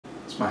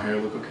my hair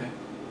look okay?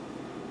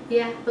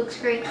 Yeah, looks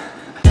great.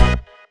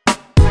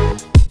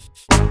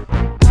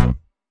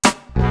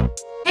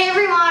 Hey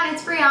everyone,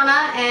 it's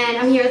Briana and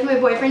I'm here with my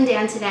boyfriend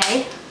Dan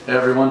today. Hey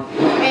everyone.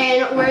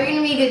 And we're going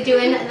to be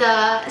doing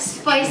the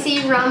Spicy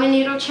Ramen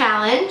Noodle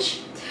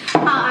Challenge.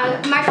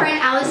 My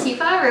friend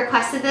Alisifa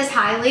requested this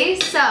highly,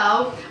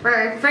 so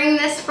we're bringing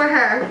this for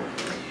her.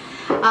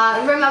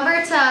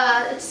 Remember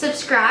to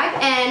subscribe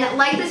and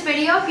like this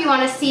video if you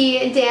want to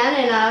see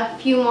Dan in a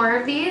few more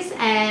of these,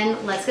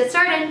 and let's get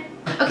started.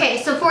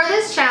 Okay, so for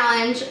this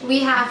challenge, we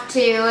have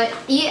to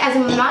eat as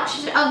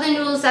much of the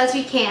noodles as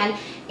we can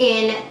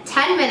in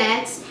 10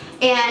 minutes,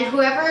 and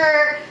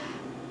whoever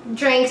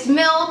drinks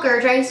milk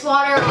or drinks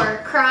water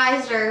or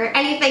cries or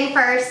anything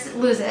first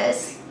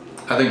loses.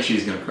 I think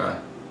she's gonna cry.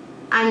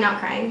 I'm not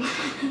crying.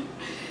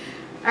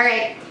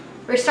 Alright,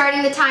 we're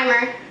starting the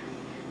timer.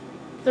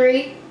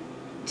 3,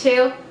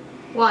 2,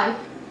 1.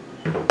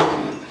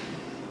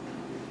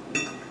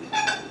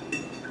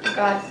 Oh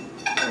God,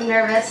 I'm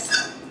nervous.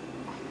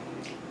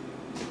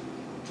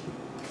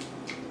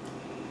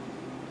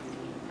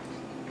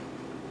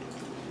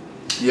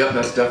 Yep,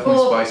 that's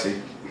definitely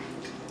spicy.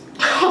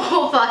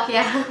 Oh fuck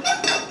yeah.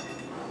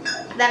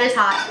 That is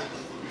hot.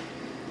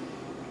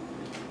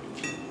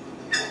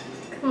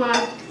 Come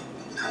on.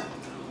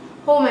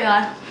 Oh my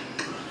God.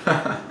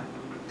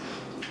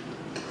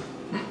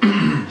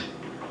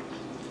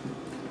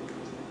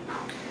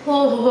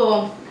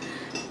 Oh.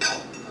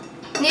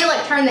 Need to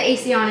like turn the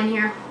AC on in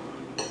here.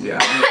 Yeah,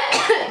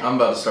 I'm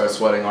about to start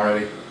sweating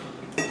already.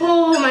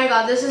 Oh my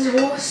God, this is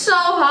so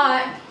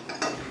hot.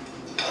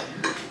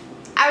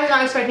 I was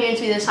not expecting it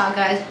to be this hot,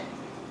 guys.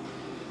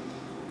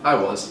 I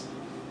was.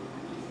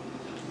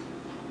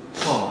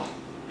 Oh.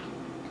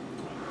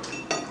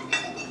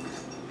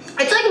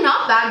 It's like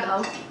not bad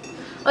though.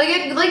 Like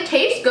it like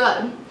tastes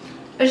good.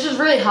 It's just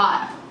really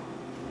hot.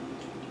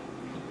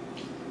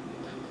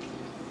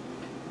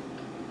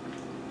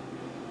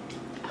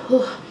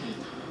 Oh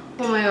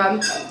my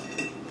God.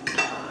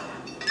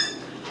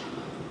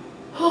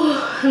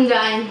 Oh, I'm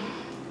dying.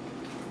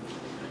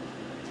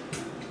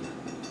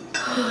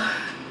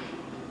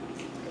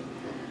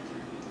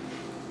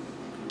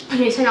 I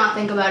need to not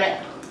think about it.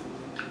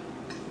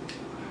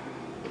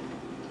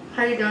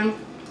 How are you doing?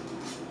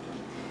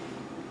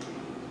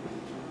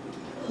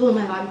 Oh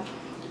my God.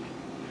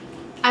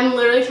 I'm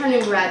literally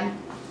turning red.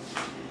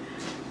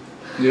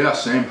 Yeah,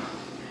 same.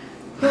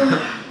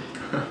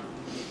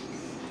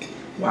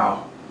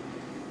 Wow.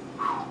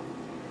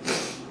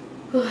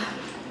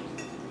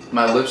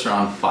 My lips are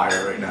on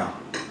fire right now.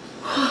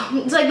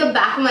 It's like the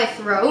back of my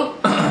throat.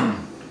 And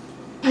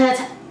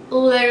it's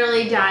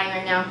literally dying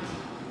right now.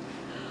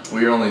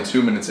 We are only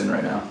 2 minutes in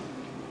right now.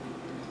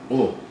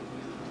 Oh.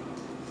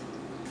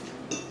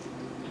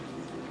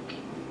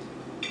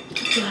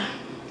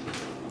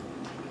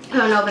 I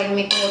don't know if I can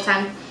make the whole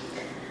time.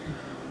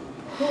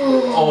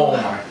 Oh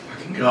my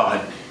fucking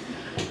God.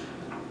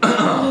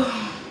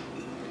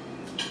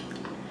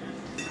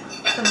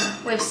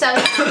 We have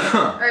 7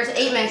 or it's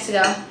 8 minutes to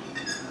go.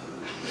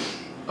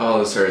 Oh,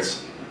 this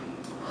hurts.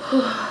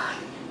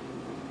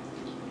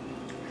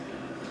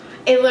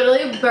 It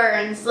literally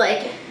burns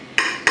like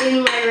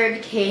in my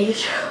rib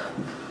cage.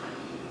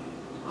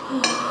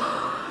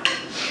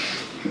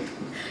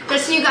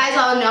 Just so you guys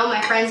all know,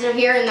 my friends are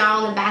here and they're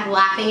all in the back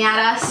laughing at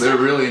us. They're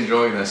really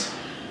enjoying this.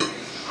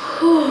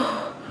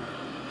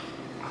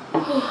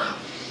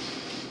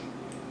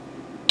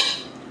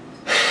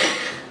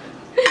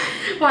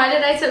 Why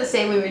did I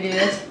say we would do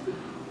this?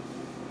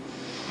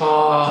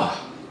 I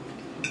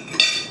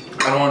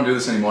don't want to do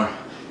this anymore.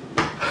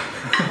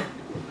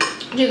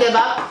 Did you give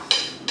up?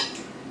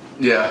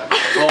 Yeah.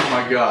 Oh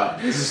my God.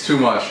 This is too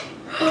much.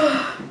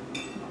 I'm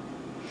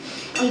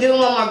doing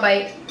one more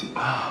bite.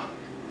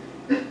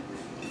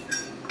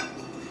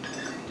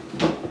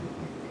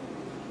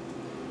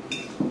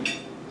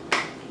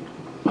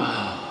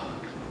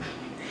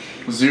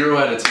 0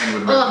 out of 10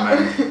 would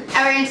recommend.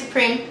 Everything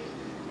Supreme.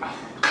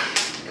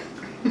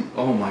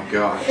 Oh my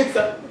God.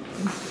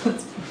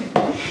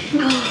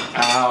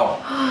 Ow.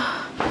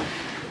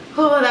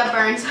 Oh, that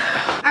burns.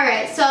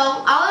 Alright, so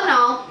all in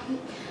all,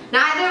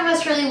 neither of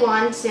us really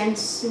won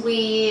since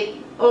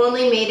we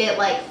only made it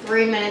like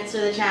 3 minutes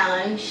of the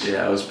challenge.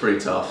 Yeah, it was pretty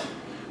tough.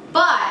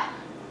 But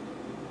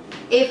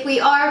if we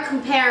are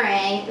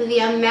comparing the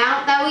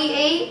amount that we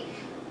ate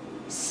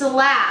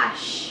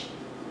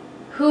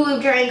 / who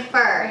drank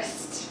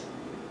first,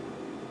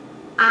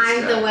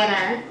 I'm the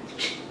winner.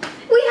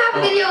 We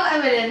have video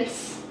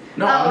evidence.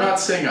 No, I'm not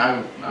saying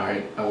I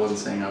wasn't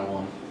saying I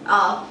won.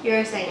 Oh,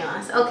 you're saying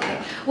us. Okay.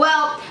 Yeah.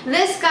 Well,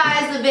 this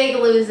guy's the big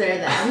loser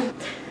then.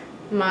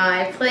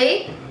 My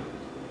plate,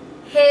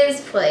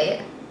 his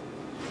plate,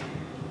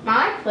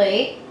 my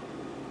plate,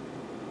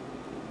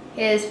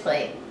 his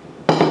plate.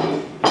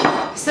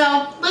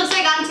 So, looks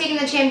like I'm taking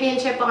the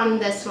championship on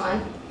this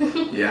one.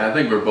 Yeah, I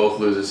think we're both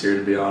losers here,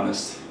 to be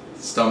honest.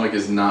 Stomach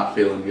is not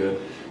feeling good.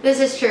 This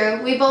is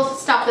true. We both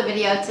stopped the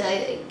video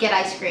to get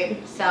ice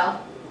cream, so.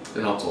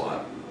 It helps a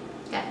lot.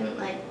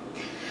 Definitely.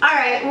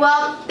 Alright,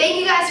 well, thank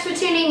you guys for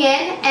tuning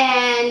in,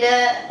 and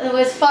it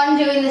was fun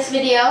doing this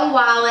video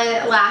while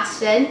it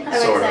lasted, I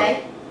would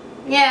say.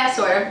 Yeah,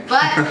 sort of.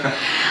 But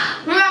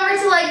remember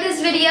to like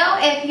this video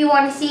if you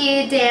want to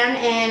see Dan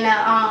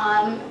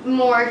in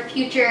more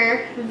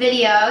future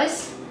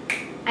videos.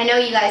 I know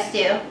you guys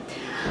do.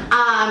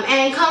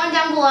 And comment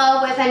down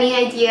below with any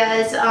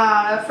ideas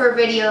for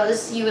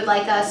videos you would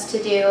like us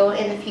to do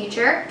in the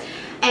future.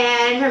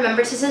 And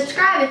remember to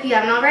subscribe if you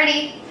haven't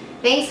already.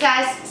 Thanks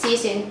guys. See you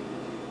soon.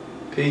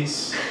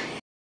 Peace.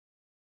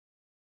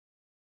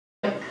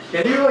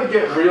 Can you like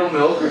get real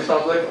milk or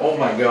something? Oh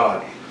my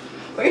god.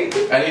 Wait.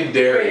 I need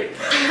dairy.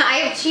 I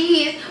have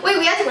cheese. Wait,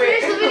 we have to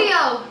finish the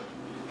video.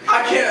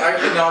 I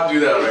cannot do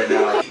that right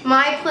now.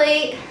 My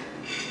plate.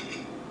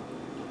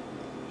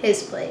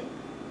 His plate.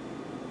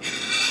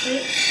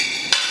 His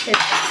plate.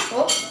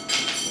 Oh.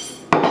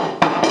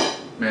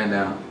 Man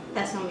down.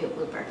 That's gonna be a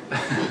blooper.